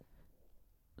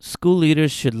School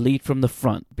leaders should lead from the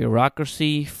front.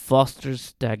 Bureaucracy fosters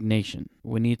stagnation.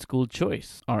 We need school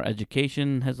choice. Our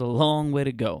education has a long way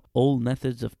to go. Old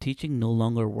methods of teaching no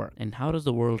longer work. And how does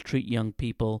the world treat young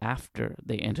people after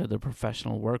they enter the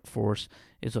professional workforce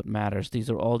is what matters. These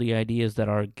are all the ideas that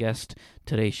our guest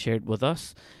today shared with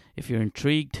us. If you're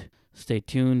intrigued, stay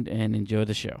tuned and enjoy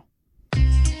the show.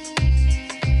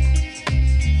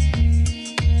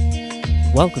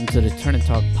 Welcome to the Turn and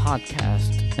Talk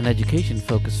podcast, an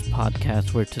education-focused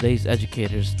podcast where today's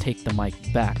educators take the mic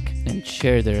back and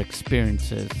share their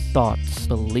experiences, thoughts,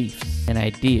 beliefs, and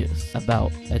ideas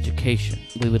about education.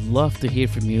 We would love to hear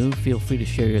from you. Feel free to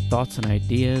share your thoughts and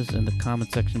ideas in the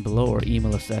comment section below or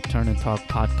email us at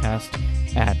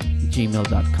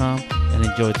turnandtalkpodcast@gmail.com and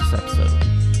enjoy this episode.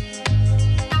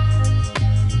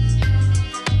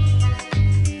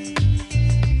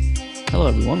 Hello,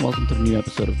 everyone. Welcome to the new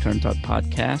episode of Turn Talk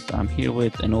Podcast. I'm here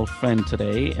with an old friend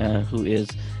today who is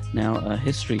now a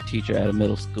history teacher at a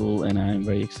middle school, and I'm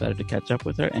very excited to catch up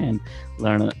with her and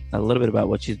learn a little bit about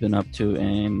what she's been up to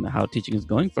and how teaching is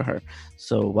going for her.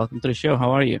 So welcome to the show.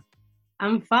 How are you?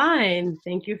 I'm fine.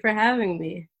 Thank you for having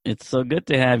me. It's so good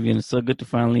to have you, and it's so good to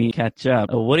finally catch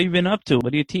up. What have you been up to?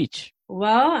 What do you teach?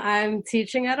 Well, I'm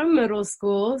teaching at a middle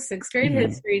school, sixth grade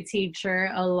history teacher,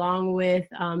 along with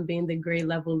being the grade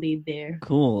level lead there.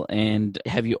 Cool. And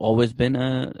have you always been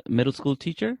a middle school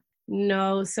teacher?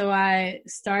 No, so I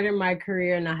started my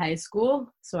career in a high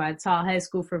school. So I taught high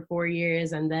school for 4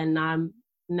 years, and then now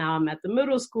I'm at the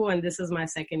middle school, and this is my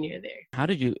second year there. How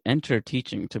did you enter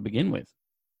teaching to begin with?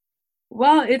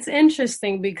 Well, it's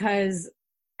interesting because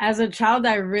as a child,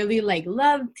 I really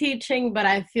loved teaching, but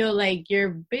I feel like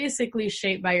you're basically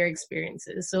shaped by your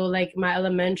experiences. So like my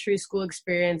elementary school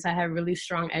experience, I have really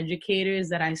strong educators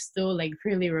that I still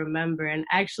really remember and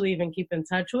actually even keep in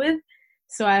touch with.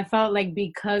 So I felt like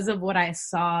because of what I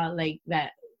saw,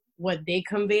 what they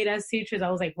conveyed as teachers,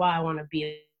 I was like, wow, I want to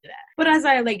be that. But as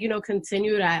I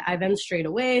continued, I then strayed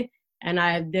away. And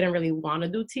I didn't really want to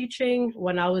do teaching.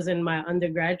 When I was in my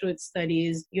undergraduate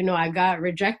studies, I got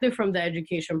rejected from the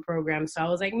education program. So I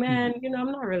was like, man,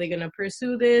 I'm not really going to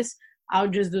pursue this. I'll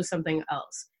just do something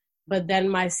else. But then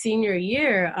my senior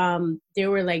year,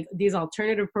 there were these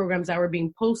alternative programs that were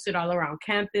being posted all around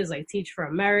campus, like Teach for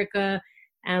America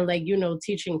and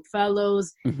teaching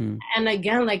fellows. And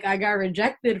again, I got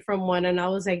rejected from one and I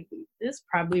was like, this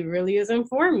probably really isn't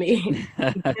for me.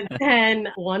 And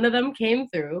one of them came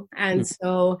through. And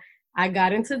so I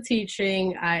got into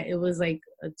teaching. It was a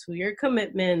 2-year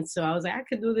commitment. So I was like, I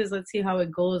could do this. Let's see how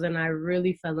it goes. And I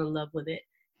really fell in love with it.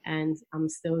 And I'm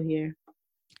still here.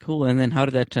 Cool. And then how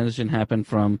did that transition happen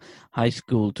from high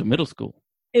school to middle school?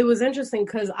 It was interesting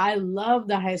because I loved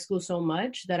the high school so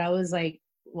much that I was like,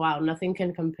 wow, nothing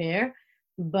can compare.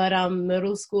 But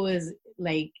middle school is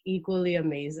equally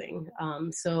amazing.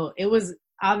 So it was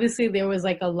obviously there was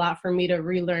a lot for me to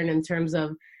relearn in terms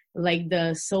of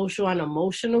the social and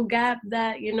emotional gap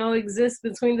that exists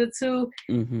between the two,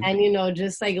 and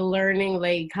just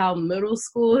learning how middle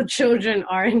school children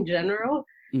are in general.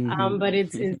 But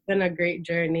it's been a great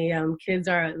journey. Kids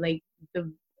are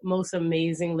the most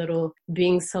amazing little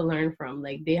beings to learn from.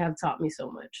 They have taught me so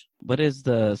much. What is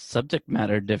the subject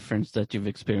matter difference that you've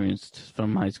experienced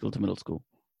from high school to middle school?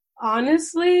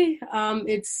 Honestly,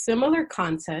 it's similar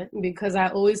content because I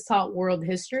always taught world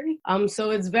history.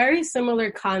 So it's very similar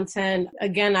content.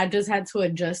 Again, I just had to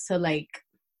adjust to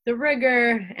the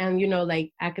rigor and,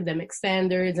 academic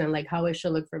standards and how it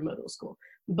should look for middle school.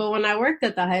 But when I worked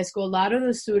at the high school, a lot of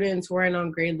the students weren't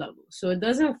on grade level. So it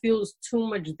doesn't feel too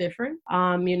much different.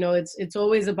 It's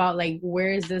always about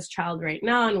where is this child right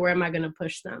now and where am I going to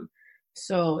push them?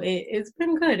 So it's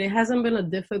been good. It hasn't been a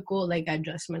difficult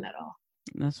adjustment at all.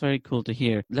 That's very cool to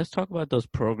hear. Let's talk about those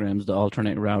programs, the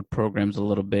alternate route programs a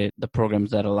little bit, the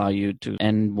programs that allow you to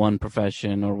end one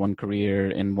profession or one career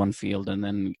in one field and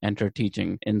then enter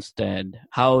teaching instead.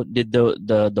 How did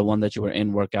the one that you were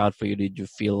in work out for you? Did you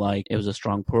feel like it was a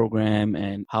strong program,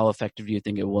 and how effective do you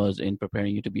think it was in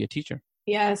preparing you to be a teacher?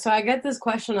 Yeah, so I get this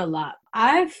question a lot.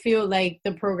 I feel like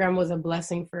the program was a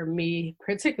blessing for me,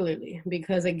 particularly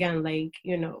because again,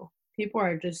 people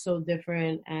are just so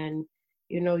different and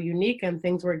unique and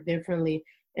things work differently.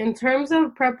 In terms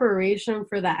of preparation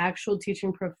for the actual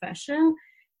teaching profession,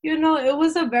 it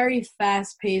was a very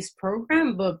fast-paced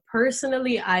program, but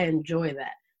personally, I enjoy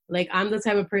that. I'm the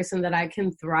type of person that I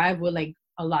can thrive with a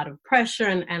lot of pressure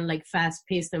and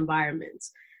fast-paced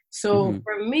environments. So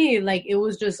for me, it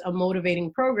was just a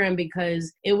motivating program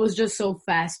because it was just so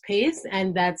fast-paced,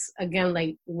 and that's again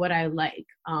what I like.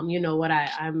 What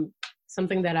I'm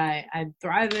something that I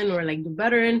thrive in or do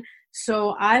better in.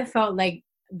 So I felt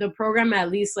the program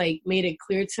at least like made it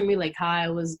clear to me like how I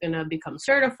was going to become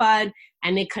certified,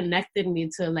 and it connected me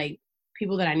to like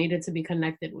people that I needed to be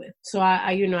connected with. So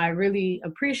I really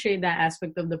appreciate that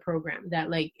aspect of the program, that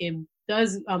like it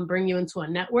does bring you into a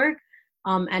network,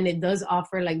 and it does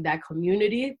offer like that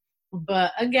community.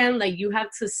 But again, like you have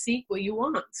to seek what you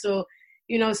want. So,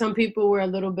 some people were a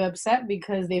little bit upset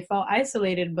because they felt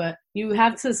isolated, but you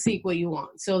have to seek what you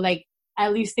want. So like,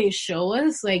 at least they show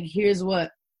us like, here's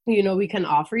what, we can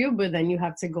offer you, but then you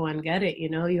have to go and get it.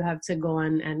 You have to go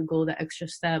and go the extra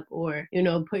step, or,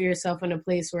 put yourself in a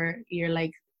place where you're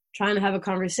like trying to have a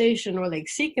conversation, or like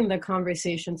seeking the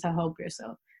conversation to help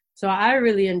yourself. So I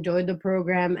really enjoyed the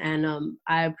program, and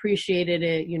I appreciated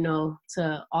it,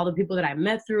 to all the people that I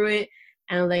met through it,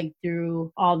 and like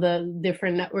through all the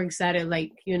different networks that it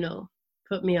like,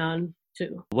 put me on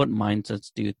to. What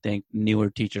mindsets do you think newer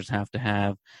teachers have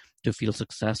to feel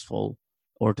successful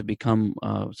or to become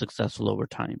successful over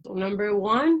time? So number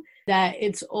one, that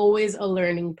it's always a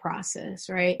learning process,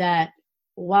 right? That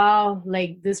while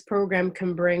like this program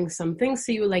can bring some things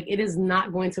to you, like it is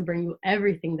not going to bring you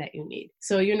everything that you need.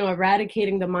 So,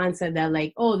 eradicating the mindset that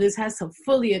like, oh, this has to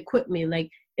fully equip me. Like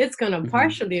it's going to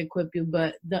partially equip you,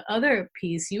 but the other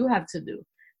piece you have to do.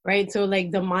 Right. So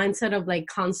like the mindset of like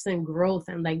constant growth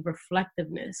and like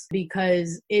reflectiveness,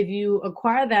 because if you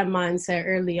acquire that mindset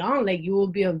early on, like you will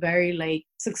be a very like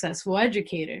successful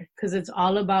educator, because it's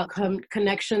all about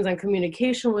connections and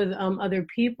communication with other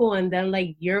people, and then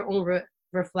like your own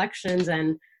reflections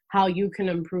and how you can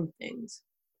improve things.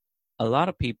 A lot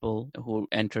of people who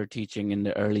enter teaching in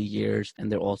the early years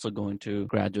and they're also going to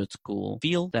graduate school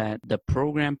feel that the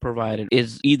program provided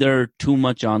is either too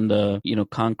much on the,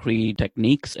 concrete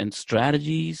techniques and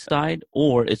strategies side,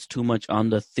 or it's too much on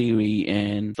the theory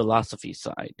and philosophy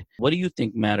side. What do you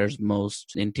think matters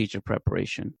most in teacher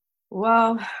preparation?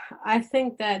 Well, I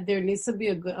think that there needs to be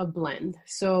a blend.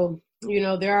 So,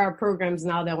 there are programs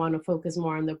now that want to focus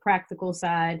more on the practical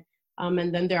side.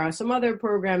 And then there are some other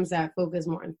programs that focus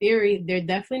more on theory. There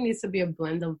definitely needs to be a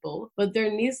blend of both, but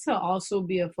there needs to also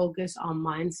be a focus on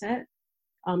mindset.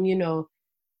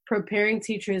 Preparing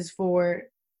teachers for,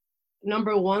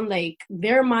 number one, like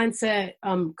their mindset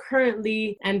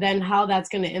currently, and then how that's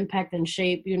going to impact and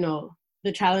shape,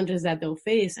 the challenges that they'll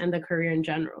face and the career in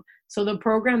general. So the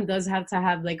program does have to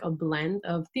have like a blend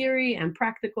of theory and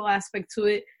practical aspect to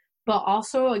it, but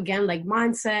also again, like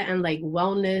mindset and like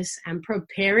wellness, and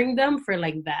preparing them for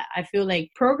like that. I feel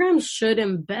like programs should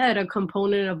embed a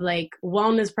component of like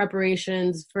wellness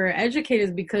preparations for educators,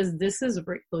 because this is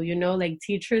real, like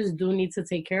teachers do need to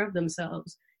take care of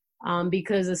themselves,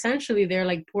 because essentially they're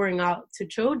like pouring out to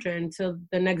children, to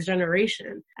the next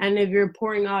generation. And if you're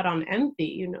pouring out on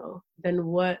empty, then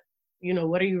what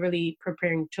are you really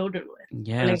preparing children with?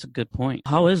 Yeah, that's a good point.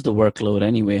 How is the workload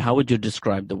anyway? How would you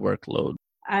describe the workload?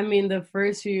 I mean, the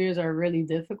first few years are really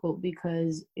difficult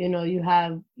because,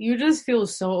 you just feel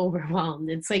so overwhelmed.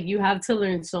 It's like you have to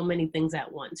learn so many things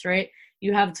at once, right?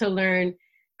 You have to learn,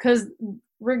 because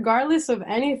regardless of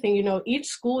anything, each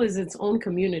school is its own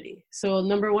community. So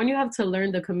number one, you have to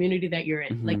learn the community that you're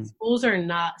in. Like schools are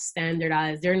not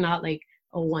standardized. They're not like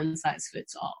a one size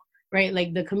fits all, right?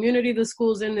 Like the community the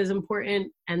school's in is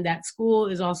important, and that school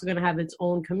is also going to have its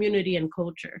own community and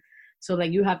culture. So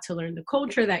like you have to learn the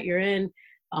culture that you're in,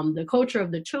 the culture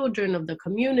of the children, of the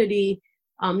community.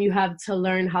 You have to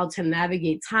learn how to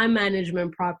navigate time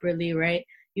management properly, right?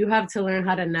 You have to learn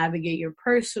how to navigate your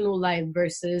personal life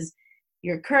versus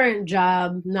your current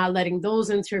job, not letting those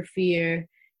interfere.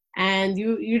 And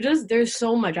there's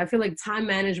so much. I feel like time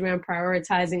management and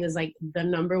prioritizing is like the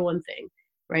number one thing,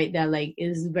 right? That like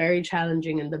is very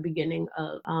challenging in the beginning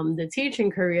of the teaching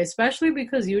career, especially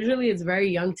because usually it's very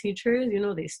young teachers,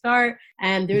 they start,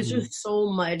 and there's just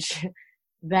so much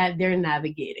that they're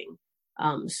navigating.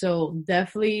 So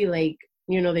definitely like,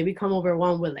 they become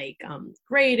overwhelmed with like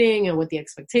grading and with the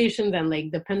expectations, and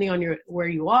like depending on where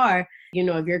you are,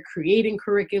 if you're creating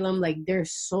curriculum, like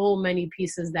there's so many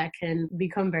pieces that can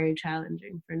become very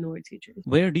challenging for newer teachers.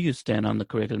 Where do you stand on the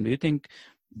curriculum? Do you think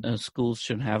schools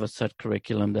should have a set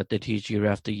curriculum that they teach year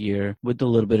after year with a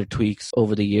little bit of tweaks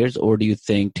over the years, or do you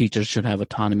think teachers should have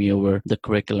autonomy over the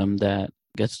curriculum that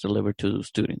gets delivered to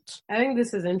students? I think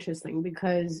this is interesting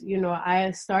because,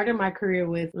 I started my career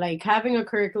with like having a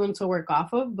curriculum to work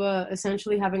off of, but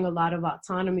essentially having a lot of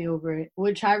autonomy over it,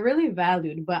 which I really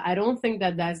valued. But I don't think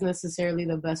that that's necessarily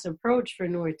the best approach for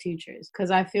newer teachers,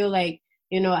 because I feel like,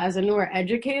 as a newer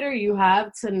educator, you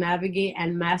have to navigate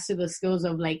and master the skills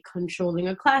of like controlling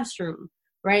a classroom,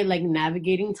 right? Like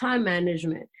navigating time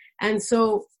management. And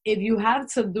so if you have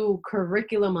to do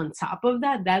curriculum on top of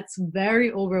that, that's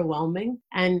very overwhelming.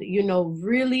 And,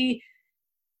 really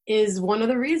is one of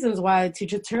the reasons why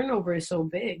teacher turnover is so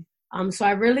big. So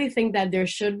I really think that there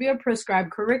should be a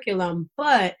prescribed curriculum,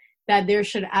 but that there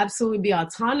should absolutely be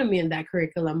autonomy in that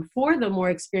curriculum for the more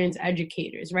experienced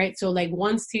educators, right? So like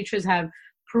once teachers have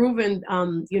proven,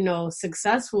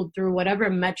 successful through whatever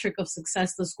metric of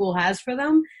success the school has for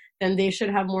them, then they should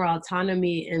have more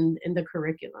autonomy in the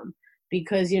curriculum.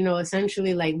 Because,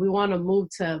 essentially, like, we want to move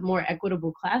to more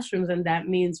equitable classrooms, and that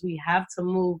means we have to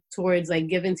move towards, like,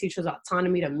 giving teachers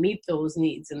autonomy to meet those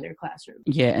needs in their classroom.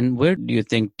 Yeah, and where do you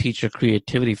think teacher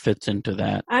creativity fits into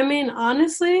that? I mean,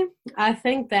 honestly, I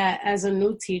think that as a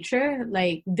new teacher,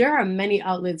 like, there are many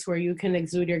outlets where you can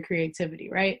exude your creativity,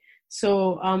 right?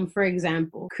 So, for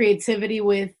example, creativity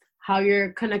with how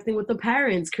you're connecting with the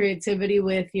parents, creativity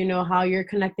with, how you're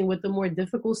connecting with the more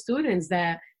difficult students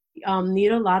that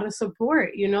need a lot of support,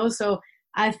 so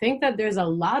I think that there's a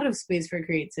lot of space for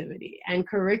creativity, and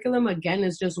curriculum again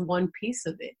is just one piece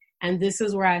of it. And this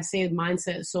is where I say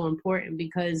mindset is so important,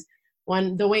 because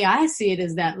the way I see it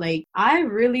is that, like, I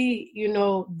really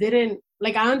didn't,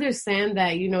 like, I understand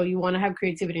that you want to have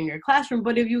creativity in your classroom,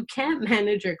 but if you can't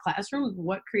manage your classroom,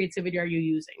 what creativity are you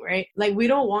using, right? Like, we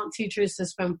don't want teachers to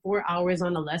spend 4 hours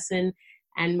on a lesson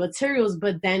and materials,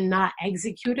 but then not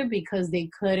execute it because they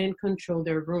couldn't control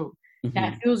their room. Mm-hmm.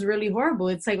 That feels really horrible.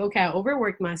 It's like, okay, I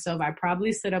overworked myself. I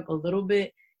probably stood up a little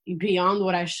bit beyond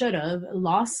what I should have,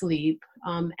 lost sleep,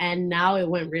 and now it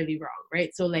went really wrong,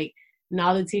 right? So, like,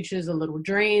 now the teacher is a little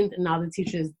drained, and now the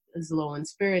teacher is low in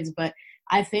spirits. But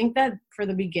I think that for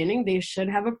the beginning, they should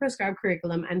have a prescribed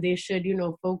curriculum, and they should,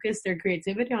 focus their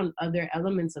creativity on other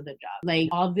elements of the job, like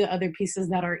all the other pieces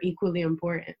that are equally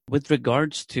important. With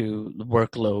regards to the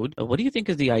workload, what do you think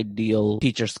is the ideal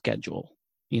teacher schedule?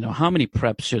 How many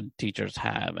preps should teachers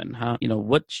have, and how,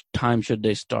 what time should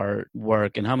they start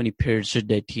work, and how many periods should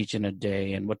they teach in a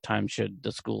day, and what time should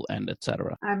the school end,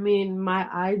 etc.? I mean,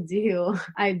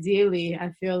 ideally,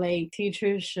 I feel like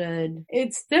teachers should,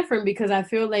 it's different because I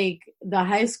feel like the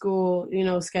high school,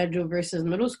 schedule versus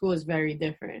middle school is very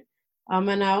different.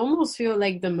 And I almost feel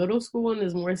like the middle school one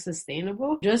is more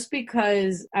sustainable, just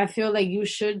because I feel like you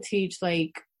should teach,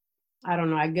 like, I don't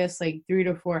know, I guess like 3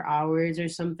 to 4 hours or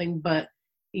something, but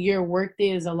your workday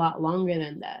is a lot longer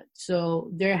than that.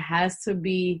 So there has to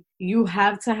be, you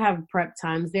have to have prep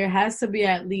times. There has to be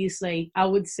at least, like, I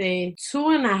would say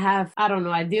 2.5, I don't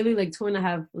know, ideally like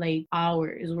 2.5 like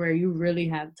hours where you really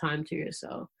have time to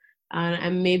yourself.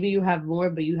 And maybe you have more,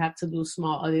 but you have to do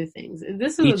small other things.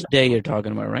 This is each day you're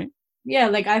talking about, right? Yeah,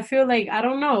 like, I feel like, I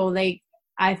don't know, like,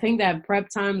 I think that prep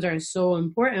times are so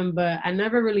important, but I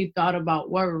never really thought about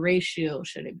what ratio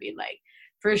should it be like.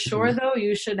 For sure, though,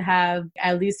 you should have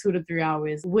at least 2 to 3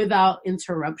 hours without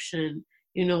interruption,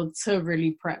 to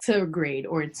really prep, to grade,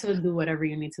 or to do whatever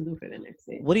you need to do for the next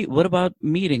day. What about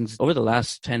meetings? Over the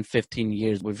last 10, 15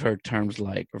 years, we've heard terms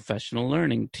like professional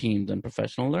learning teams and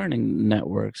professional learning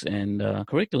networks and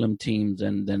curriculum teams.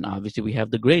 And then obviously we have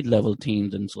the grade level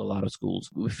teams in a lot of schools.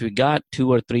 If we got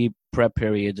 2 or 3 prep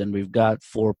periods and we've got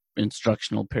 4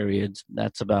 instructional periods,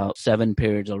 that's about 7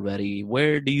 periods already.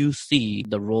 Where do you see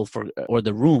the role for, or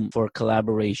the room for,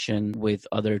 collaboration with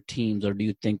other teams, or do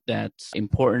you think that's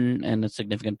important and a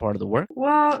significant part of the work?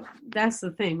 Well, that's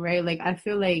the thing, right? Like, I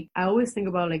feel like I always think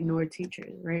about, like, newer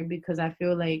teachers, right? Because I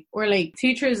feel like, or like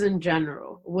teachers in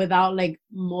general, without like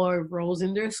more roles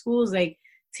in their schools, like,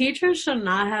 teachers should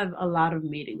not have a lot of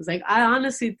meetings. Like, I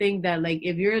honestly think that, like,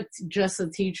 if you're just a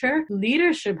teacher,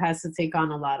 leadership has to take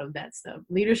on a lot of that stuff.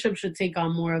 Leadership should take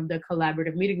on more of the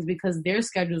collaborative meetings because their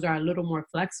schedules are a little more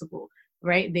flexible,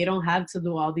 right? They don't have to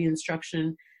do all the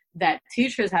instruction that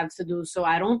teachers have to do. So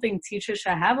I don't think teachers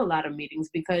should have a lot of meetings,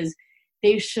 because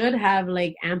they should have,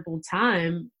 like, ample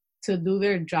time to do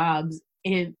their jobs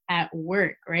at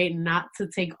work, right? Not to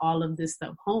take all of this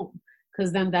stuff home.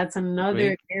 Because then that's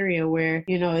another area where,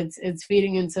 it's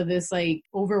feeding into this, like,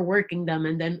 overworking them,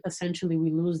 and then essentially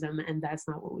we lose them, and that's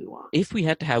not what we want. If we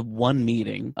had to have one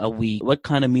meeting a week, what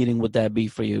kind of meeting would that be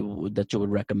for you that you would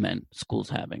recommend schools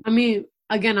having? I mean,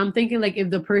 again, I'm thinking, like, if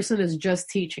the person is just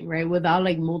teaching, right, without,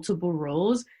 like, multiple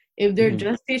roles, if they're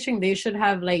just teaching, they should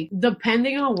have, like,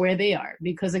 depending on where they are,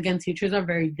 because, again, teachers are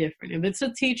very different. If it's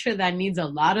a teacher that needs a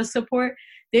lot of support,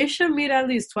 they should meet at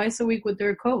least twice a week with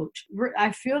their coach.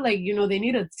 I feel like, they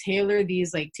need to tailor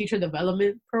these, like, teacher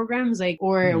development programs, like,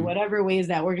 or whatever ways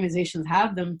that organizations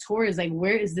have them towards, like,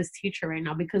 where is this teacher right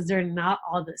now? Because they're not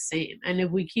all the same. And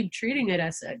if we keep treating it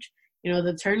as such,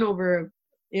 the turnover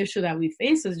issue that we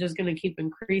face is just going to keep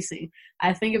increasing.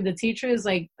 I think if the teacher is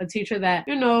like a teacher that,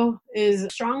 is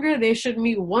stronger, they should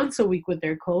meet once a week with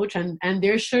their coach, and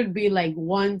there should be like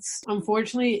once.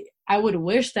 Unfortunately, I would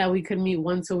wish that we could meet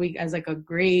once a week as like a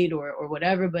grade or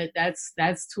whatever, but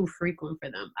that's too frequent for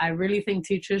them. I really think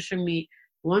teachers should meet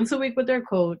once a week with their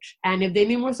coach, and if they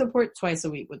need more support, twice a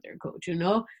week with their coach,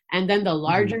 and then the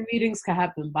larger meetings can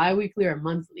happen bi-weekly or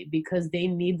monthly because they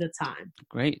need the time.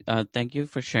 Great. Thank you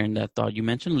for sharing that thought. You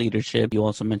mentioned leadership. You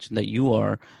also mentioned that you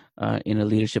are in a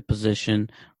leadership position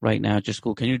right now at your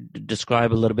school. Can you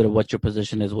describe a little bit of what your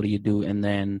position is? What do you do? And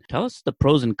then tell us the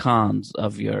pros and cons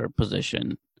of your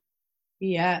position.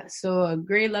 Yeah, so a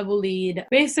grade level lead.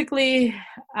 Basically,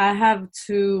 I have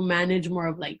to manage more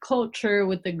of like culture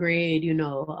with the grade,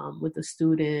 with the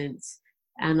students,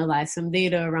 analyze some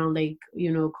data around like,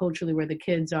 culturally where the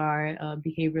kids are,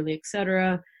 behaviorally,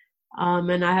 etc.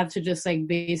 And I have to just like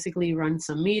basically run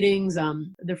some meetings.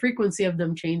 The frequency of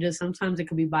them changes. Sometimes it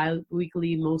could be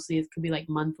bi-weekly, mostly it could be like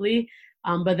monthly.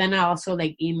 But then I also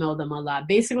like email them a lot.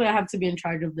 Basically, I have to be in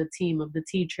charge of the team, of the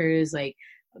teachers, like,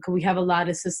 we have a lot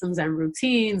of systems and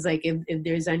routines. Like if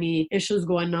there's any issues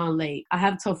going on, like I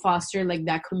have to foster like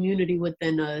that community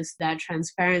within us, that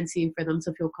transparency for them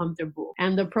to feel comfortable.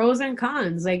 And the pros and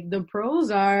cons, like the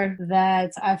pros are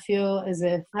that I feel as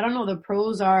if, the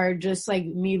pros are just like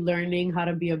me learning how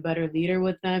to be a better leader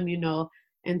with them,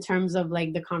 in terms of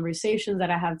like the conversations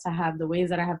that I have, the ways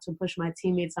that I have to push my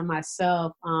teammates and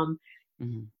myself.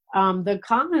 The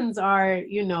cons are,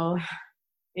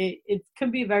 it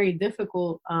can be very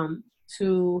difficult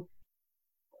to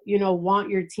want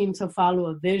your team to follow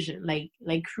a vision,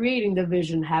 like creating the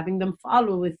vision, having them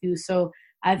follow with you. So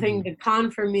I think the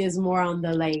con for me is more on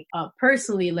the like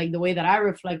personally, like the way that I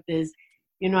reflect is,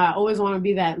 I always want to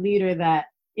be that leader that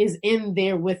is in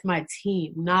there with my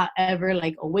team, not ever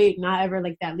like awake, not ever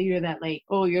like that leader that like,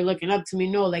 oh, you're looking up to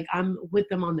me. No, like I'm with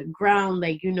them on the ground,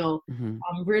 like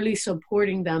I'm really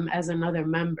supporting them as another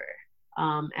member.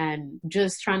 And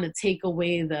just trying to take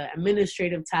away the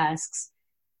administrative tasks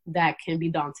that can be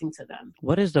daunting to them.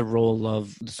 What is the role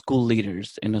of the school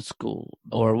leaders in a school,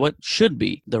 or what should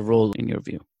be the role in your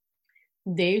view?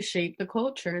 They shape the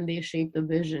culture and they shape the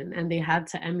vision, and they have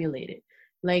to emulate it.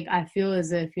 Like, I feel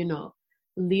as if,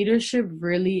 leadership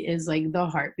really is like the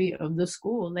heartbeat of the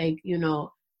school. Like,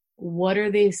 what are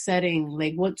they setting?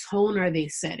 Like, what tone are they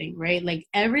setting, right? Like,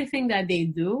 everything that they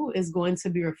do is going to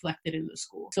be reflected in the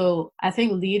school. So I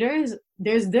think leaders,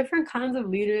 there's different kinds of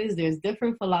leaders. There's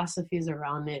different philosophies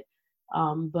around it.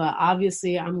 But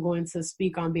obviously, I'm going to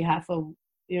speak on behalf of,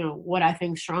 what I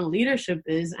think strong leadership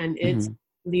is. And it's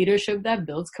leadership that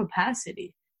builds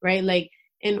capacity, right? Like,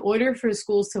 in order for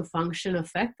schools to function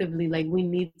effectively, like we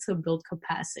need to build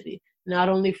capacity, not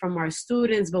only from our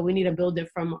students, but we need to build it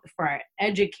for our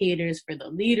educators, for the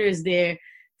leaders there,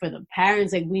 for the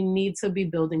parents. Like we need to be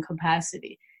building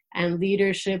capacity, and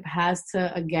leadership has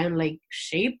to, again, like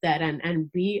shape that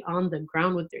and be on the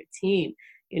ground with their team.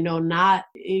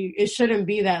 It shouldn't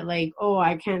be that like, oh,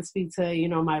 I can't speak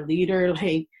to, my leader,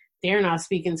 like they're not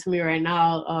speaking to me right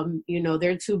now.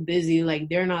 They're too busy. Like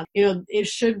they're not, it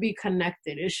should be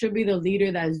connected. It should be the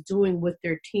leader that's doing with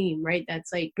their team, right?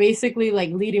 That's like basically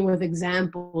like leading with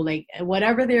example, like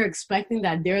whatever they're expecting,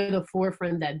 that they're the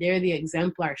forefront, that they're the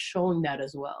exemplar, showing that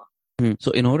as well. So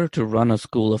in order to run a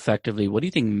school effectively, what do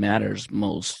you think matters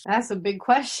most? That's a big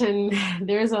question.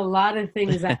 There's a lot of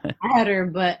things that matter,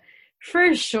 but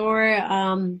for sure,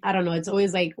 I don't know. It's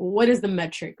always like, what is the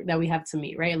metric that we have to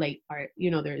meet, right? Like,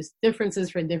 there's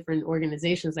differences for different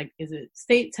organizations. Like, is it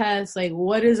state tests? Like,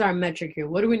 what is our metric here?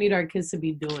 What do we need our kids to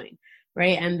be doing,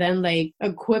 right? And then like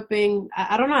equipping,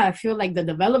 I don't know. I feel like the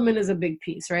development is a big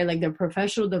piece, right? Like the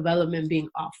professional development being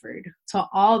offered to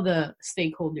all the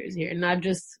stakeholders here, not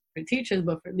just for teachers,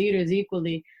 but for leaders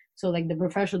equally. So like the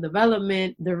professional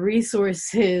development, the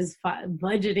resources,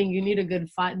 budgeting, you need a good,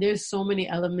 there's so many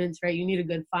elements, right? You need a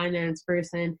good finance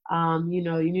person,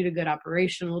 you need a good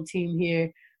operational team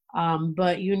here.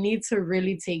 But you need to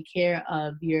really take care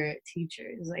of your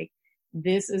teachers. Like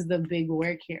this is the big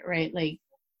work here, right? Like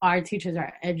our teachers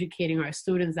are educating our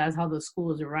students. That's how the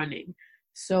school is running.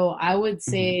 So I would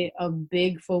say a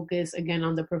big focus again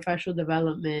on the professional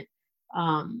development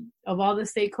of all the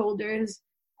stakeholders.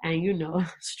 And,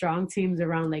 strong teams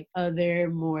around like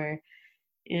other more,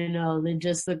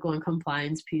 logistical and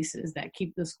compliance pieces that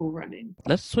keep the school running.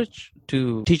 Let's switch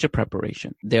to teacher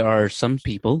preparation. There are some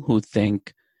people who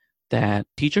think that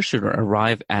teachers should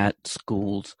arrive at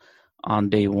schools on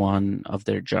day one of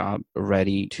their job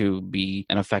ready to be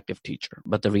an effective teacher.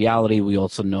 But the reality we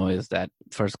also know is that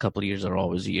first couple of years are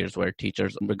always years where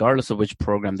teachers, regardless of which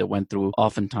program they went through,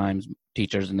 oftentimes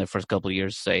teachers in their first couple of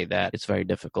years say that it's very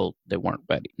difficult, they weren't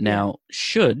ready. Now,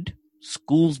 should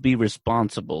schools be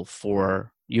responsible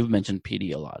for, you've mentioned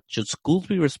PD a lot, should schools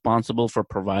be responsible for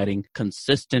providing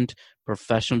consistent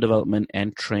professional development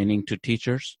and training to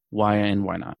teachers? Why and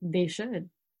why not? They should,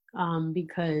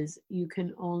 because you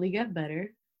can only get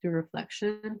better through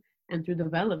reflection and through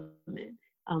development,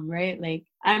 right? Like,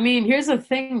 I mean, here's the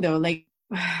thing though, like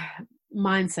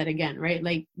mindset again, right?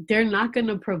 Like they're not going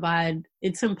to provide,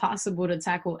 it's impossible to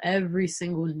tackle every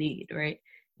single need, right?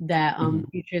 That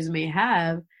teachers may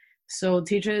have. So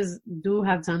teachers do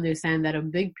have to understand that a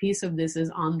big piece of this is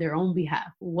on their own behalf,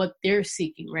 what they're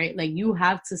seeking, right? Like you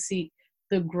have to seek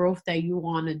the growth that you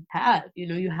want to have. You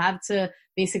know, you have to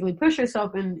basically push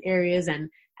yourself in areas and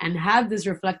have this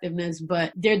reflectiveness,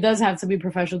 but there does have to be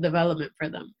professional development for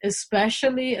them.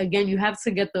 Especially, again, you have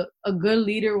to get a good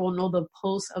leader will know the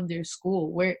pulse of their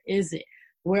school. Where is it?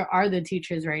 Where are the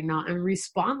teachers right now? And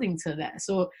responding to that.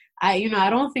 So I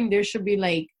don't think there should be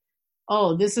like,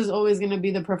 oh, this is always going to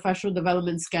be the professional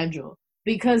development schedule,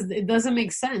 because it doesn't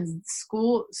make sense.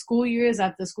 School years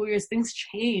after school years, things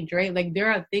change, right? Like there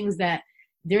are things that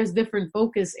there's different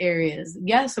focus areas.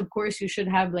 Yes, of course, you should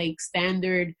have like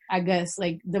standard, I guess,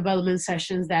 like development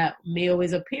sessions that may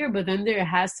always appear, but then there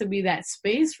has to be that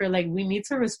space for like, we need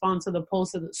to respond to the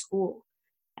pulse of the school.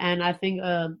 And I think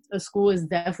a school is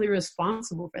definitely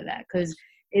responsible for that, because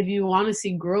if you want to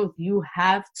see growth, you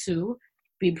have to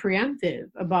be preemptive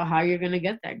about how you're going to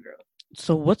get that growth.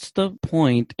 So what's the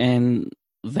point and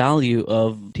value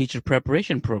of teacher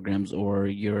preparation programs or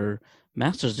your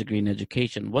master's degree in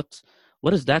education? What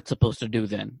is that supposed to do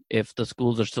then? If the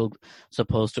schools are still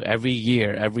supposed to every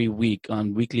year, every week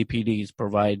on weekly PDs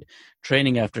provide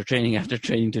training after training after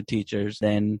training to teachers,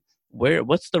 then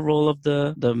what's the role of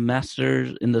the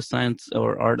master's in the science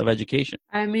or art of education?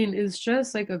 I mean, it's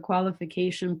just like a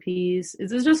qualification piece.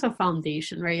 It's just a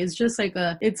foundation, right? It's just like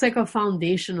it's like a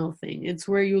foundational thing. It's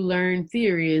where you learn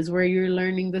theory, is where you're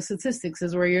learning the statistics,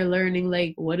 is where you're learning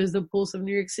like what is the pulse of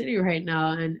New York City right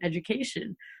now and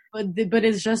education. But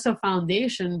it's just a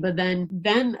foundation. But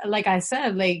then like I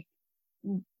said, like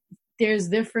there's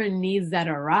different needs that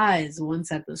arise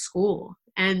once at the school.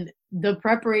 And the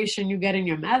preparation you get in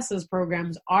your master's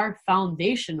programs are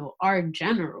foundational, are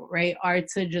general, right? Are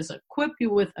to just equip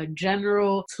you with a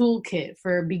general toolkit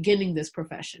for beginning this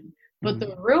profession. But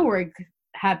the real work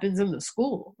happens in the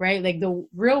school, right? Like the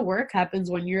real work happens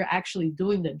when you're actually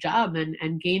doing the job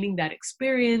and gaining that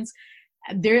experience.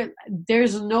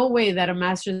 There's no way that a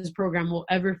master's program will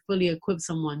ever fully equip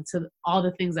someone to all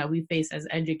the things that we face as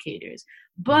educators.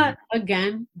 But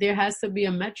again, there has to be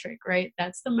a metric, right?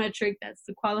 That's the metric, that's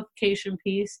the qualification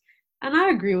piece. And I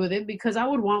agree with it, because I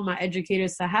would want my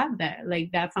educators to have that, like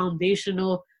that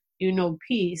foundational,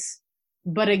 piece.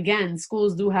 But again,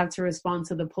 schools do have to respond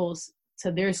to the pulse,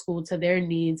 to their school, to their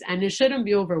needs. And it shouldn't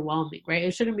be overwhelming, right?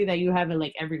 It shouldn't be that you have it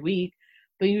like every week,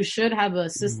 but you should have a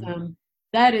system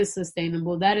that is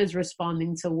sustainable, that is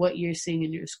responding to what you're seeing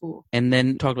in your school. And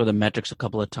then talked about the metrics a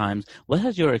couple of times. What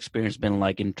has your experience been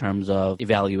like in terms of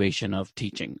evaluation of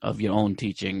teaching, of your own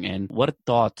teaching, and what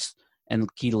thoughts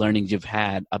and key learnings you've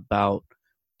had about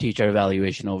teacher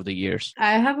evaluation over the years?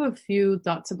 I have a few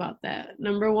thoughts about that.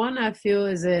 Number one, I feel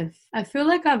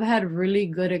like I've had really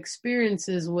good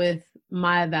experiences with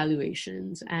my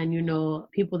evaluations and,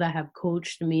 people that have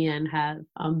coached me and have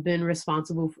been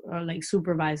responsible for like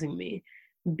supervising me,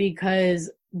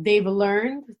 because they've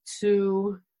learned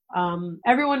to,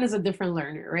 everyone is a different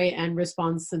learner, right? And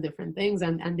responds to different things.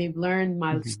 And they've learned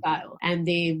my style, and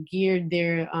they've geared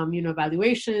their,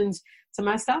 evaluations to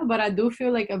my style. But I do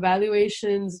feel like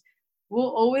evaluations will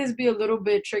always be a little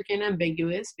bit tricky and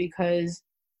ambiguous, because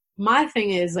my thing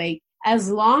is like, as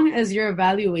long as your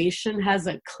evaluation has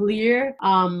a clear,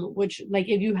 which like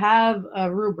if you have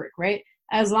a rubric, right?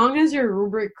 As long as your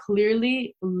rubric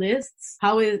clearly lists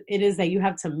how it is that you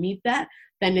have to meet that,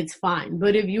 then it's fine.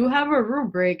 But if you have a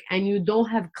rubric and you don't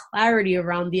have clarity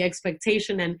around the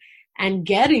expectation and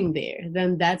getting there,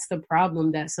 then that's the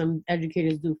problem that some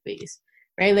educators do face,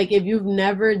 right? Like if you've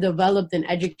never developed an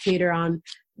educator on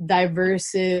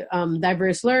diverse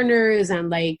learners and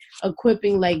like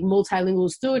equipping like multilingual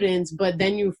students, but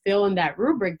then you fail in that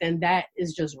rubric, then that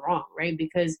is just wrong, right?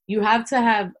 Because you have to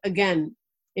have, again,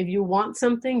 if you want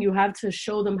something, you have to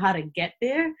show them how to get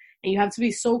there, and you have to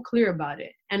be so clear about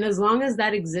it. And as long as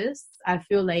that exists, I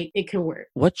feel like it can work.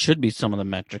 What should be some of the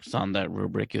metrics on that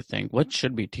rubric, you think? What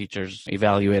should be teachers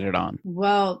evaluated on?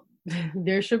 Well,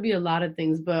 there should be a lot of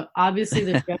things, but obviously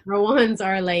the general ones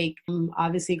are like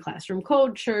obviously classroom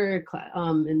culture,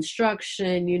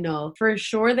 instruction. For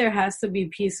sure there has to be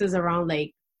pieces around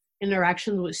like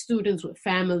interactions with students, with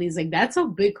families. Like that's a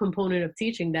big component of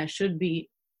teaching that should be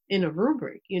in a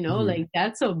rubric. Like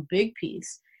that's a big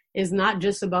piece. It's not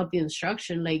just about the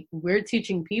instruction. Like we're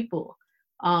teaching people,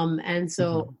 and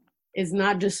so it's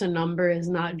not just a number. It's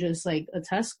not just like a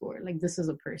test score. Like this is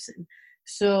a person.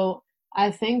 So I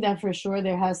think that for sure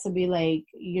there has to be like,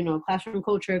 classroom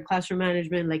culture, classroom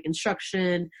management, like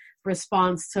instruction,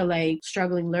 response to like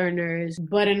struggling learners.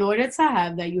 But in order to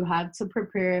have that, you have to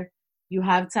prepare, you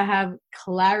have to have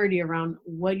clarity around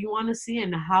what you want to see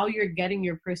and how you're getting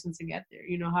your person to get there.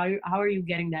 How are you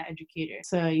getting that educator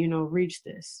to, reach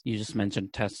this? You just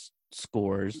mentioned test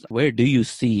scores. Where do you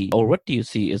see, or what do you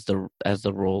see as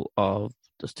the role of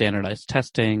the standardized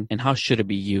testing, and how should it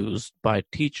be used by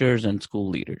teachers and school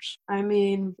leaders? I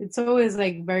mean, it's always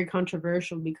like very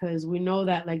controversial because we know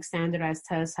that like standardized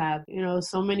tests have,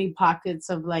 so many pockets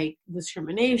of like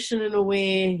discrimination in a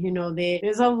way,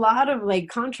 there's a lot of like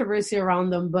controversy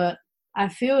around them, but I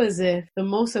feel as if the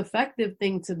most effective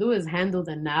thing to do is handle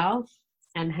the now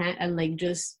and like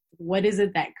just what is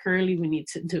it that currently we need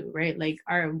to do, right? Like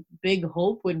our big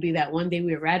hope would be that one day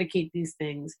we eradicate these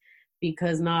things,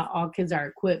 because not all kids are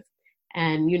equipped.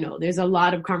 And, there's a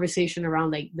lot of conversation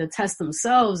around like the tests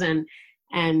themselves and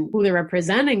who they're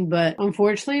representing. But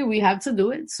unfortunately, we have to do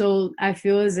it. So I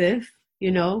feel as if,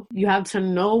 you have to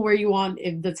know where you want,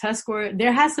 if the test score,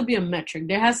 there has to be a metric.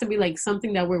 There has to be like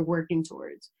something that we're working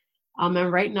towards.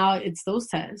 And right now it's those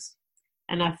tests.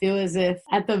 And I feel as if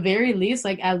at the very least,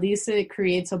 like at least it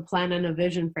creates a plan and a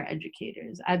vision for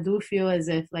educators. I do feel as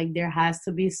if like there has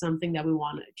to be something that we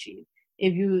want to achieve.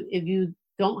 If you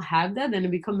don't have that, then it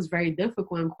becomes very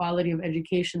difficult, and quality of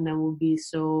education then will be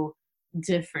so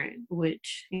different,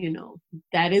 which,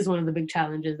 that is one of the big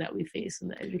challenges that we face in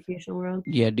the education world.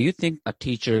 Yeah. Do you think a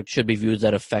teacher should be viewed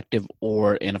as effective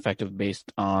or ineffective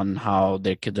based on how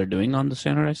their kids are doing on the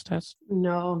standardized test?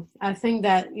 No, I think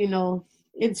that,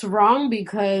 it's wrong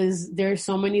because there's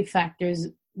so many factors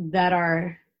that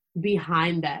are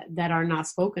behind that are not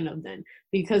spoken of then,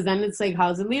 because then it's like,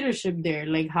 how's the leadership there?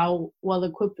 Like how well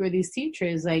equipped were these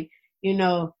teachers? Like,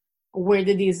 where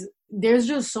did there's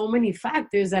just so many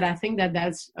factors that I think that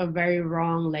that's a very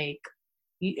wrong, like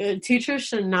teachers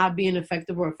should not be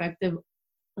ineffective or effective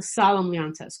solemnly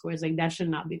on test scores. Like that should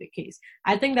not be the case.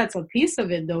 I think that's a piece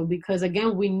of it though, because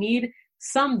again, we need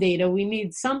some data, we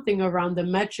need something around the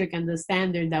metric and the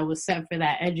standard that was set for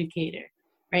that educator,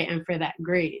 right? And for that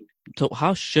grade. So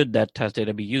how should that test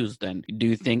data be used then? Do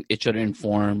you think it should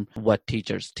inform what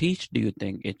teachers teach? Do you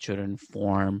think it should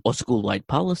inform school-wide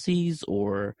policies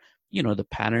or, the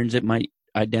patterns it might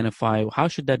identify? How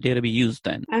should that data be used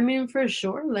then? I mean, for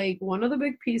sure, like one of the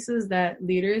big pieces that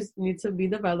leaders need to be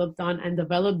developed on and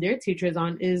develop their teachers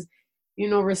on is,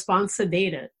 response to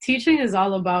data. Teaching is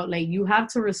all about like, you have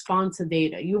to respond to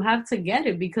data. You have to get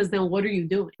it, because then what are you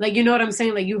doing? Like, you know what I'm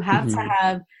saying? Like you have to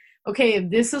have, okay,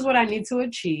 if this is what I need to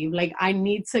achieve, like I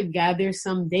need to gather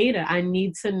some data. I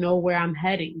need to know where I'm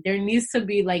heading. There needs to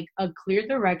be like a clear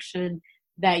direction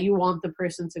that you want the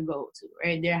person to go to,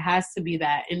 right? There has to be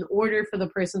that in order for the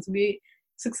person to be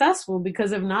successful,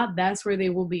 because if not, that's where they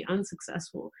will be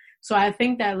unsuccessful. So I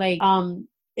think that like,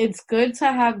 it's good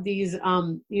to have these,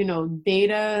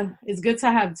 data. It's good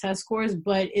to have test scores,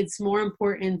 but it's more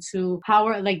important to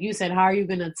like you said, how are you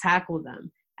going to tackle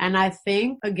them? And I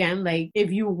think, again, like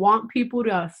if you want people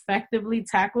to effectively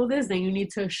tackle this, then you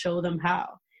need to show them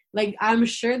how. Like I'm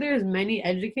sure there's many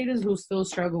educators who still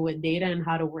struggle with data and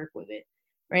how to work with it,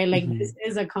 right? Like this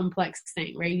is a complex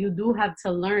thing, right? You do have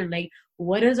to learn, like,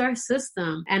 what is our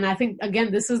system? And I think,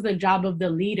 again, this is the job of the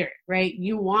leader, right?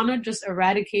 You want to just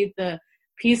eradicate the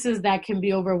pieces that can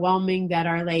be overwhelming, that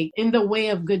are like in the way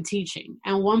of good teaching.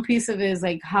 And one piece of it is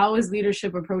like, how is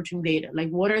leadership approaching data? Like,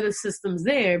 what are the systems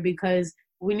there? Because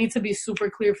we need to be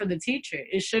super clear for the teacher.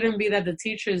 It shouldn't be that the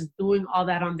teacher is doing all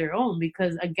that on their own,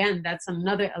 because again, that's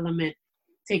another element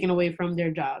taken away from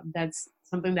their job. That's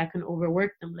something that can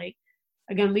overwork them. Like,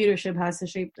 again, leadership has to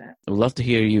shape that. I would love to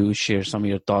hear you share some of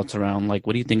your thoughts around, like,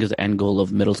 what do you think is the end goal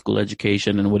of middle school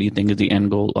education, and what do you think is the end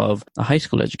goal of a high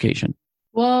school education?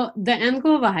 Well, the end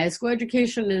goal of a high school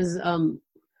education is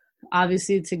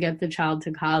obviously to get the child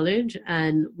to college.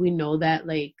 And we know that,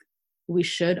 like, we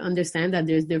should understand that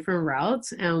there's different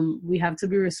routes, and we have to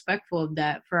be respectful of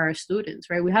that for our students,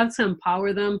 right? We have to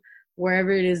empower them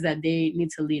wherever it is that they need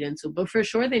to lead into. But for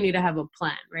sure, they need to have a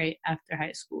plan, right, after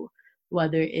high school,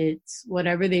 whether it's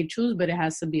whatever they choose, but it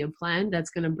has to be a plan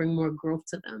that's going to bring more growth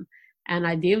to them. And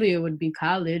ideally it would be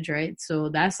college, right? So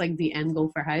that's like the end goal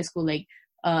for high school, like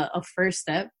a first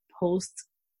step post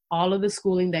all of the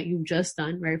schooling that you've just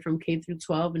done, right, from K through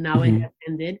 12, and now it Mm-hmm. has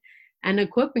ended, and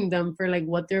equipping them for like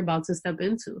what they're about to step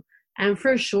into. And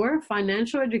for sure,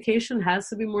 financial education has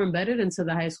to be more embedded into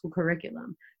the high school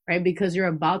curriculum, right? Because you're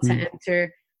about to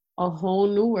enter a whole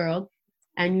new world,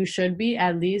 and you should be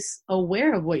at least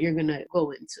aware of what you're going to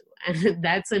go into. And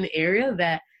that's an area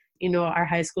that, our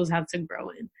high schools have to grow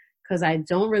in. Because I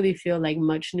don't really feel like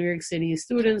much New York City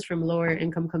students from lower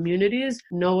income communities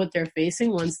know what they're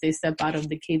facing once they step out of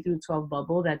the K through 12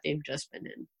 bubble that they've just been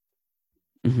in.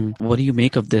 Mm-hmm. What do you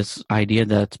make of this idea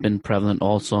that's been prevalent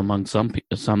also among some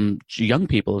young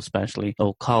people, especially?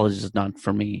 Oh, college is not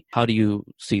for me. How do you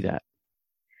see that?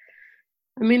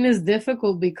 I mean, it's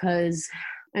difficult because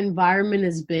environment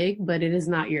is big, but it is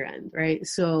not your end, right?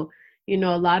 So,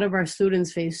 a lot of our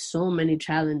students face so many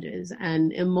challenges,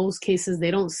 and in most cases, they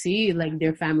don't see like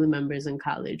their family members in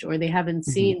college, or they haven't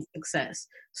Mm-hmm. seen success.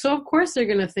 So, of course, they're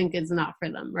going to think it's not for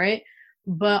them, right?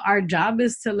 But our job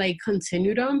is to like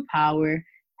continue to empower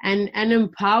and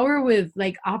empower with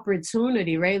like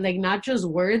opportunity, right? Like not just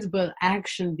words, but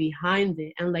action behind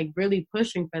it, and like really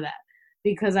pushing for that.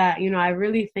 Because I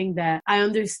really think that I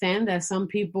understand that some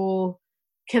people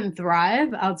can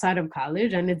thrive outside of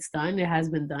college, and it has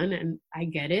been done, and I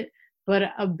get it.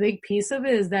 But a big piece of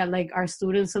it is that like our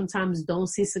students sometimes don't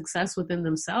see success within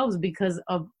themselves because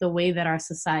of the way that our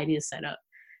society is set up.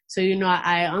 So,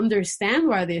 I understand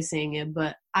why they're saying it,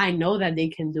 but I know that they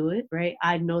can do it, right?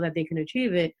 I know that they can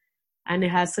achieve it. And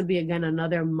it has to be, again,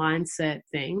 another mindset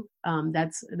thing.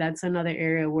 That's another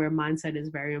area where mindset is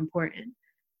very important.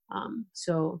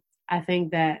 So I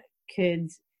think that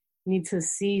kids need to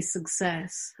see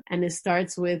success, and it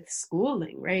starts with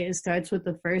schooling, right? It starts with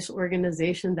the first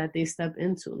organization that they step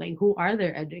into. Like, who are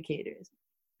their educators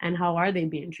and how are they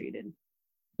being treated?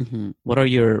 Mm-hmm. What are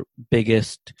your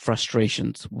biggest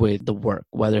frustrations with the work,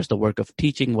 whether it's the work of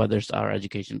teaching, whether it's our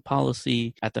education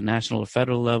policy at the national or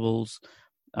federal levels?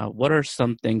 What are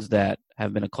some things that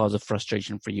have been a cause of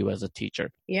frustration for you as a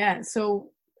teacher? Yeah. So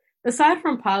aside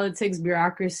from politics,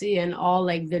 bureaucracy, and all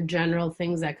like the general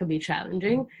things that could be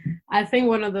challenging, I think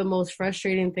one of the most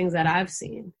frustrating things that I've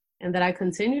seen and that I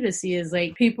continue to see is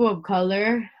like people of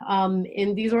color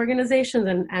in these organizations,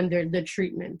 and the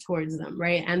treatment towards them,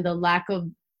 right? And the lack of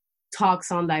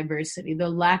talks on diversity, the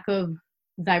lack of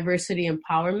diversity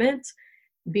empowerment,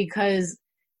 because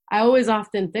I always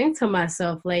often think to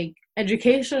myself, like,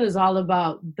 education is all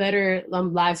about better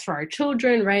lives for our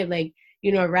children, right? Like,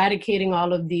 eradicating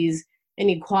all of these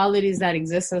inequalities that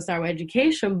exist in our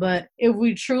education. But if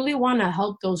we truly want to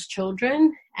help those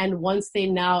children, and once they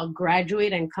now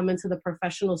graduate and come into the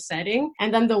professional setting,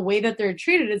 and then the way that they're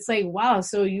treated, it's like, wow,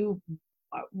 so you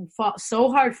fought so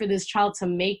hard for this child to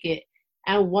make it.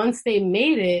 And once they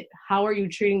made it, how are you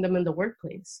treating them in the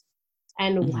workplace?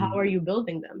 And how Mm-hmm. are you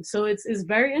building them? So it's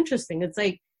very interesting. It's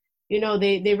like,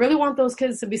 they really want those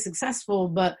kids to be successful,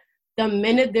 but the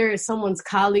minute there is someone's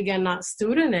colleague and not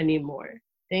student anymore,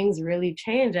 things really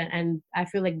change. And I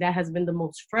feel like that has been the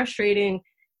most frustrating,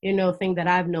 thing that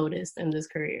I've noticed in this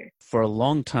career. For a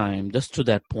long time, just to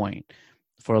that point,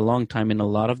 for a long time in a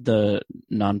lot of the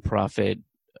nonprofit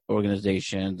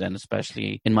organizations, and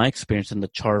especially in my experience in the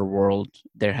charter world,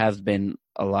 there has been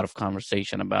a lot of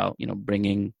conversation about,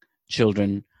 bringing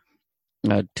children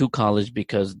to college,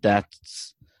 because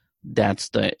that's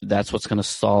what's going to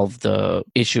solve the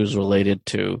issues related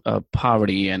to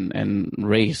poverty and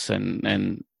race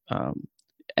and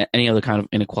any other kind of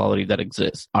inequality that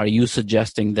exists. Are you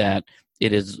suggesting that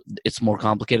it's more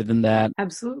complicated than that?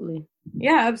 Absolutely.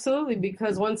 Yeah, absolutely.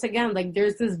 Because once again, like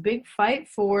there's this big fight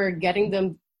for getting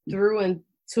them through and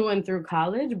to and through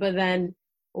college, but then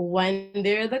when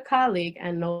they're the colleague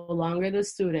and no longer the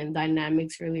student,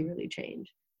 dynamics really, really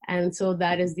change. And so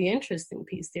that is the interesting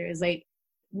piece there, is like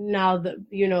now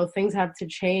things have to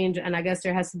change, and I guess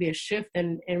there has to be a shift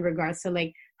in regards to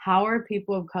like how are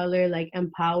people of color like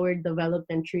empowered,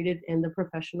 developed, and treated in the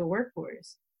professional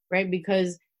workforce, right?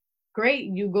 Because great,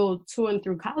 you go to and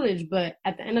through college, but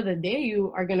at the end of the day,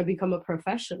 you are going to become a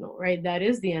professional, right? That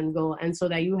is the end goal. And so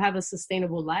that you have a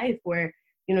sustainable life where,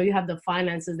 you have the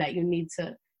finances that you need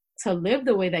to live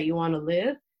the way that you want to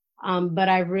live. But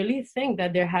I really think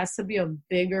that there has to be a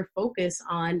bigger focus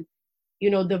on,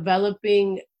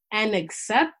 developing and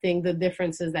accepting the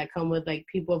differences that come with like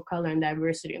people of color and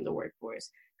diversity in the workforce.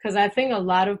 Because I think a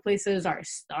lot of places are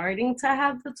starting to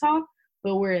have the talk,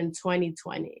 but we're in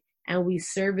 2020. And we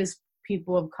service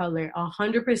people of color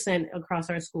 100% across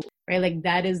our school, right? Like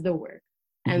that is the work.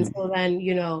 And Mm-hmm. so then,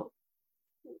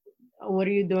 what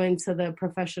are you doing to the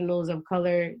professionals of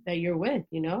color that you're with,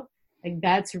 Like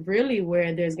that's really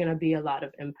where there's going to be a lot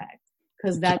of impact,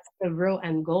 because that's the real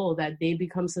end goal, that they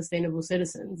become sustainable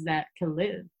citizens that can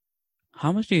live.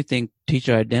 How much do you think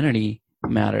teacher identity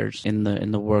matters in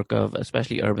the work of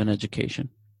especially urban education?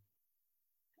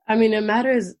 I mean, it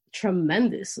matters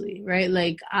tremendously, right?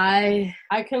 Like I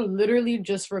can literally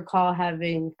just recall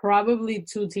having probably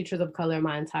two teachers of color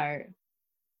my entire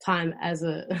time as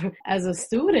a as a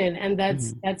student, and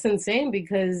Mm-hmm. that's insane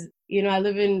because I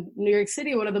live in New York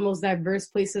City, one of the most diverse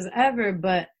places ever,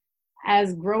 but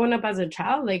as growing up as a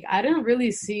child, like I didn't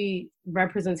really see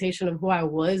representation of who I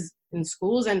was in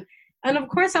schools, and of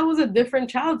course I was a different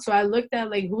child, so I looked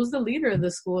at like who's the leader of the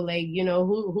school, like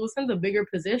who's in the bigger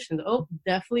positions. Oh,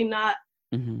 definitely not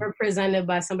Mm-hmm. represented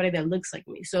by somebody that looks like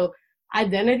me. So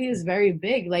identity is very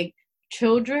big. Like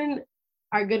children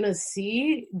are gonna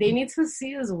see, they need to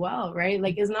see as well, right?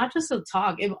 Like it's not just a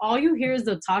talk. If all you hear is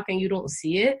the talk and you don't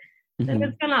see it, then Mm-hmm.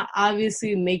 it's gonna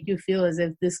obviously make you feel as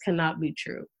if this cannot be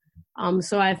true.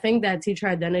 So I think that teacher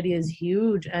identity is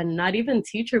huge, and not even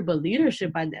teacher, but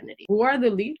leadership identity. Who are the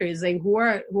leaders? Like who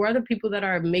are the people that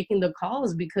are making the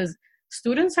calls? Because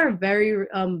students are very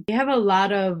they have a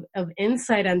lot of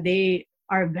insight, and they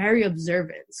are very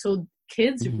observant. So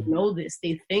kids Mm-hmm. know this,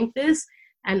 they think this,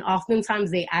 and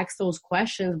oftentimes they ask those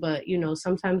questions, but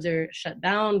sometimes they're shut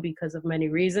down because of many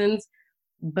reasons.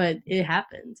 But it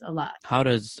happens a lot. How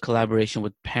does collaboration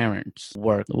with parents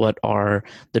work? What are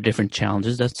the different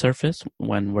challenges that surface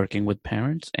when working with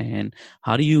parents, and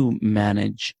how do you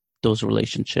manage those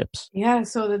relationships? Yeah,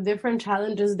 so the different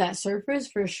challenges that surface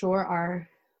for sure are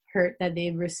hurt that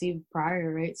they've received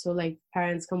prior, right? So like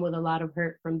parents come with a lot of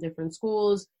hurt from different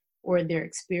schools or their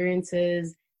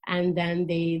experiences, and then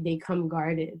they come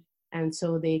guarded, and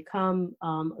so they come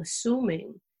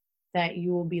assuming that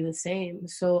you will be the same.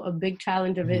 So a big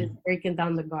challenge of it is Mm-hmm. breaking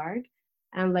down the guard,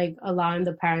 and like allowing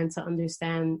the parents to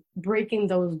understand, breaking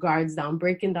those guards down,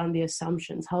 breaking down the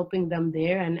assumptions, helping them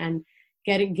there, and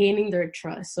gaining their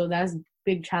trust. So that's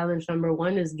big challenge number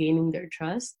one, is gaining their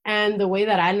trust. And the way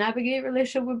that I navigate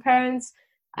relationship with parents,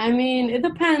 I mean, it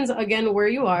depends again where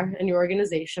you are in your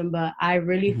organization, but I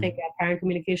really think that parent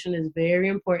communication is very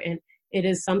important. It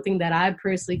is something that I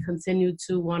personally continue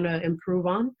to want to improve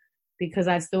on, because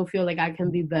I still feel like I can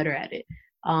be better at it.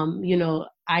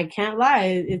 I can't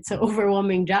lie, it's an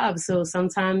overwhelming job. So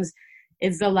sometimes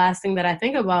it's the last thing that I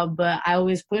think about, but I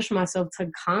always push myself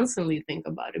to constantly think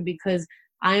about it, because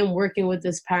I am working with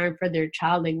this parent for their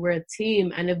child. Like we're a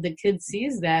team. And if the kid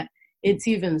sees that, it's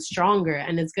even stronger,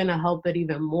 and it's going to help it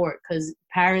even more, because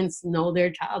parents know their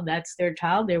child. That's their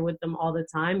child. They're with them all the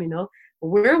time.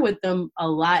 We're with them a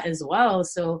lot as well.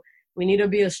 So we need to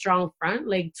be a strong front,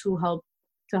 like to help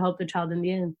the child in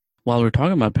the end. While we're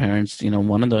talking about parents,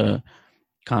 one of the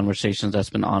conversations that's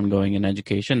been ongoing in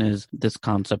education is this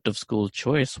concept of school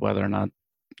choice, whether or not,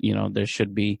 there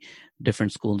should be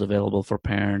different schools available for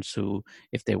parents who,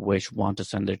 if they wish, want to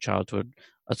send their child to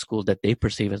a school that they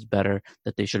perceive as better,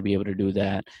 that they should be able to do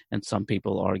that. And some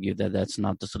people argue that that's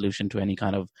not the solution to any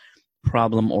kind of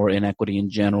problem or inequity in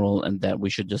general, and that we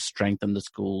should just strengthen the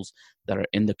schools that are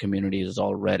in the communities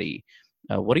already.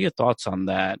 What are your thoughts on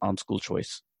that, on school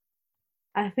choice?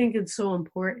 I think it's so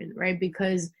important, right?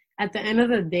 Because at the end of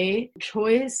the day,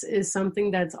 choice is something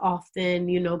that's often,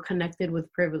 connected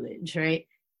with privilege, right?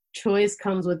 Choice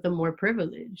comes with the more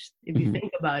privileged, if you Mm-hmm.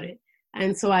 think about it.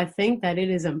 And so I think that it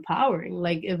is empowering.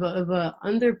 Like if a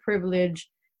underprivileged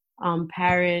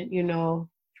parent,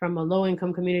 from a low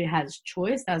income community has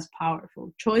choice, that's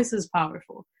powerful. Choice is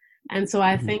powerful. And so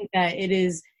I Mm-hmm. think that it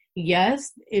is,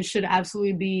 yes, it should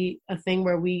absolutely be a thing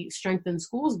where we strengthen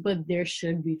schools, but there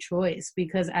should be choice,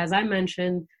 because as I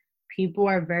mentioned, people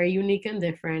are very unique and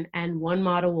different, and one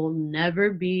model will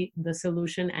never be the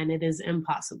solution, and it is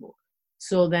impossible.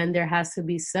 So then there has to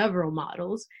be several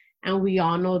models. And we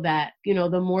all know that,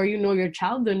 the more you know your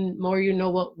child, the more you know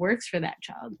what works for that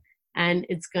child. And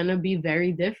it's going to be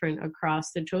very different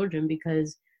across the children,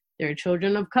 because they're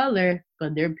children of color,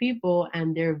 but they're people,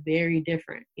 and they're very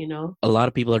different. A lot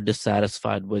of people are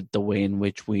dissatisfied with the way in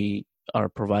which we are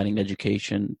providing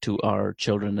education to our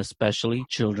children, especially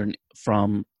children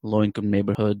from low income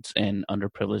neighborhoods and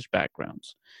underprivileged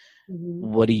backgrounds. Mhm.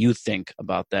 What do you think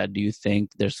about that? Do you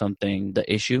think there's something,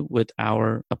 the issue with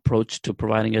our approach to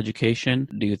providing education?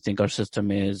 Do you think our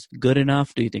system is good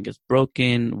enough? Do you think it's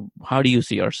broken? How do you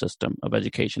see our system of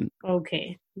education?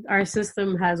 Okay, our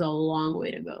system has a long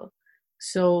way to go.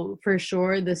 So for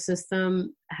sure, the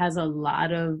system has a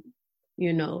lot of,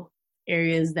 you know,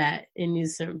 areas that it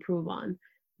needs to improve on,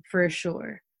 for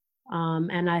sure.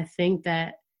 And I think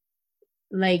that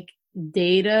like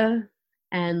data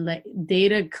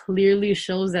data clearly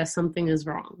shows that something is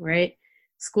wrong, right?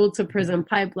 school to prison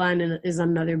pipeline is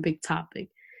another big topic.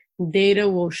 Data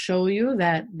will show you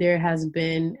that there has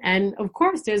been, and of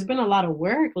course, there's been a lot of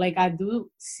work. Like, I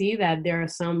do see that there are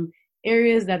some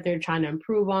areas that they're trying to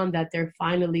improve on, that they're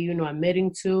finally,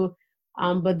 admitting to.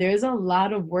 But there's a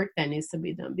lot of work that needs to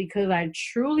be done, because I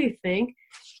truly think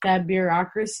that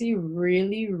bureaucracy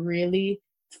really, really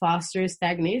fosters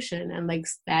stagnation and like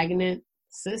stagnant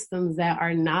systems that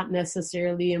are not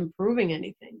necessarily improving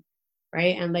anything,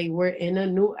 right? And like, we're in a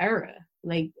new era.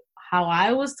 Like, how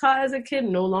I was taught as a kid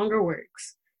no longer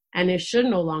works, and it should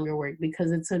no longer work,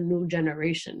 because it's a new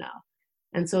generation now.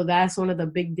 And so that's one of the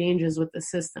big dangers with the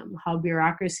system, how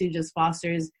bureaucracy just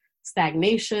fosters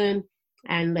stagnation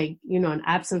and like, an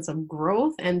absence of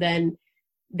growth. And then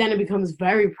it becomes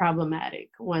very problematic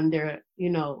when they're,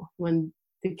 when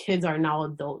the kids are now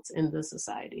adults in the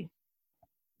society.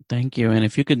 Thank you. And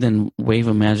if you could then wave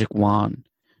a magic wand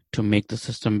to make the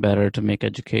system better, to make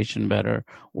education better,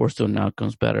 or student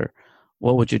outcomes better,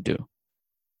 what would you do?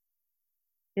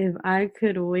 If I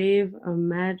could wave a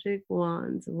magic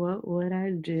wand, what would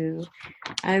I do?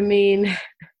 I mean,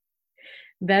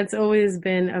 that's always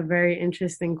been a very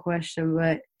interesting question,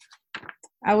 but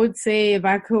I would say if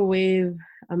I could wave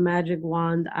a magic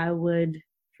wand, I would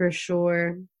for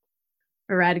sure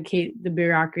eradicate the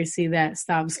bureaucracy that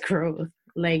stops growth.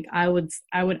 Like, I would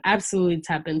absolutely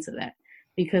tap into that,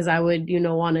 because I would,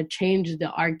 want to change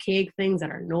the archaic things that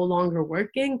are no longer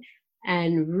working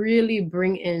and really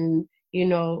bring in,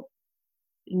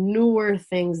 newer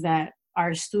things that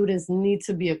our students need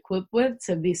to be equipped with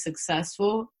to be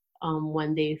successful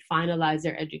when they finalize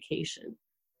their education.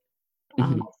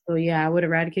 So yeah, I would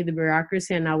eradicate the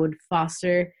bureaucracy, and I would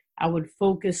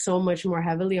focus so much more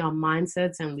heavily on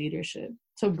mindsets and leadership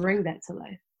to bring that to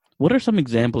life. What are some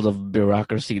examples of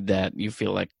bureaucracy that you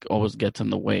feel like always gets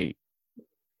in the way?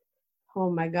 Oh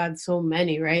my God, so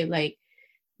many, right? Like,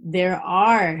 there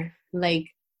are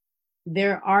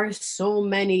so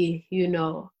many,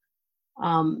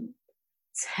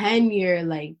 tenure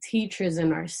like teachers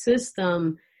in our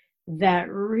system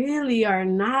that really are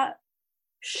not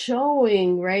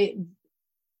showing, right?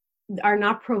 Are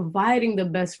not providing the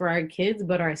best for our kids,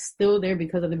 but are still there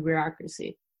because of the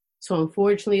bureaucracy. So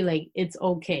unfortunately, like, it's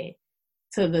okay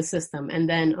to the system. And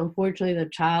then unfortunately, the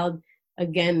child,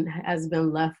 again, has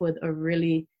been left with a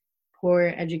really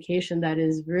poor education that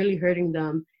is really hurting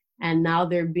them. And now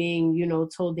they're being,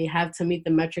 told they have to meet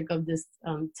the metric of this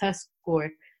test score.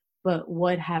 But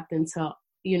what happened to,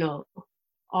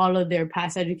 all of their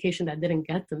past education that didn't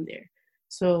get them there?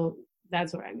 So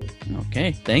that's what I mean.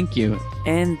 Okay, thank you.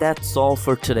 And that's all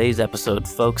for today's episode,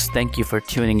 folks. Thank you for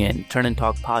tuning in. Turn and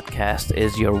Talk Podcast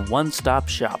is your one-stop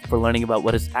shop for learning about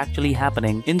what is actually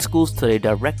happening in schools today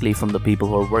directly from the people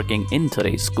who are working in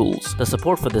today's schools. The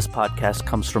support for this podcast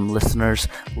comes from listeners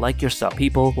like yourself,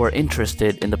 people who are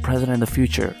interested in the present and the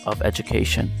future of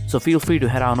education. So feel free to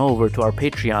head on over to our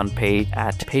Patreon page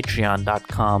at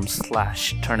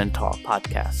patreon.com/Turn and Talk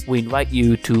Podcast. We invite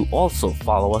you to also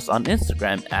follow us on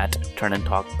Instagram at Turn and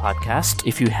Talk Podcast.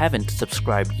 If you haven't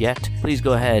subscribed yet, please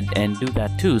go ahead and do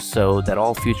that too, so that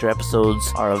all future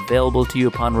episodes are available to you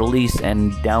upon release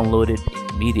and downloaded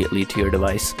immediately to your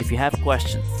device. If you have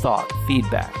questions, thought,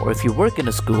 feedback, or if you work in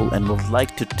a school and would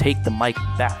like to take the mic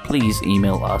back, please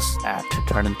email us at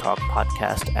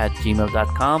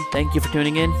turnandtalkpodcast@gmail.com. Thank you for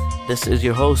tuning in. This is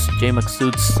your host, Jay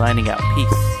Maksud, signing out.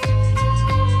 Peace.